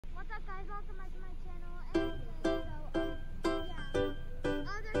up, guys? Welcome back to my channel. And yeah,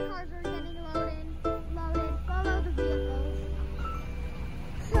 other cars are getting loaded. Follow the vehicles.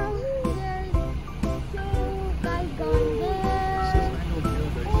 So there's two guys going there.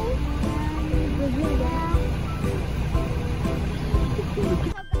 And the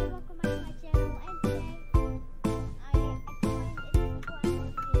What's up, guys? Welcome back to my channel. And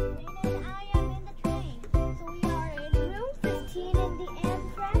today I am in the train. So we are in room 15 in the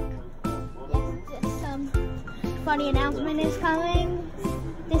Amtrak. Yes, just some funny announcement is coming.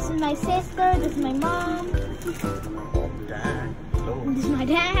 This is my sister, this is my mom, this is my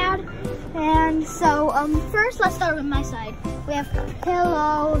dad. And so first let's start with my side. We have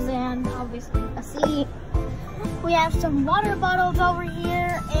pillows and obviously a seat. We have some water bottles over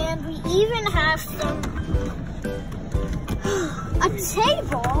here, and we even have a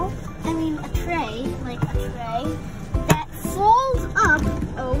tray that folds up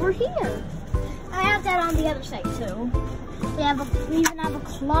over here. I have that on the other side too. We even have a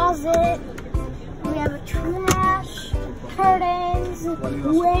closet. We have a trash, curtains,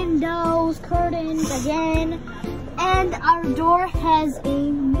 windows, curtains again, and our door has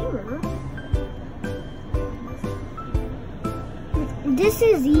a mirror. This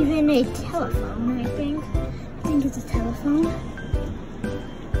is even a telephone, I think. I think it's a telephone.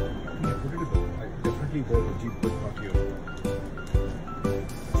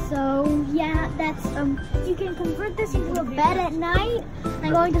 So yeah, that's you can convert this into a bed at night.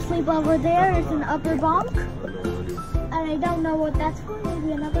 I'm going to sleep over there. It's an upper bunk. And I don't know what that's for.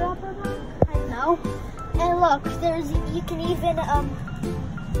 Maybe another upper bunk? I don't know. And look, you can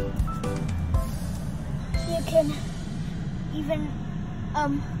even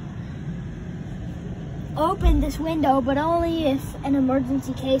open this window, but only if an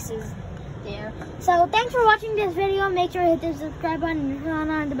emergency case is there. So thanks for watching this video. Make sure to hit the subscribe button and turn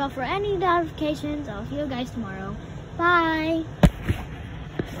on the bell for any notifications. I'll see you guys tomorrow. Bye.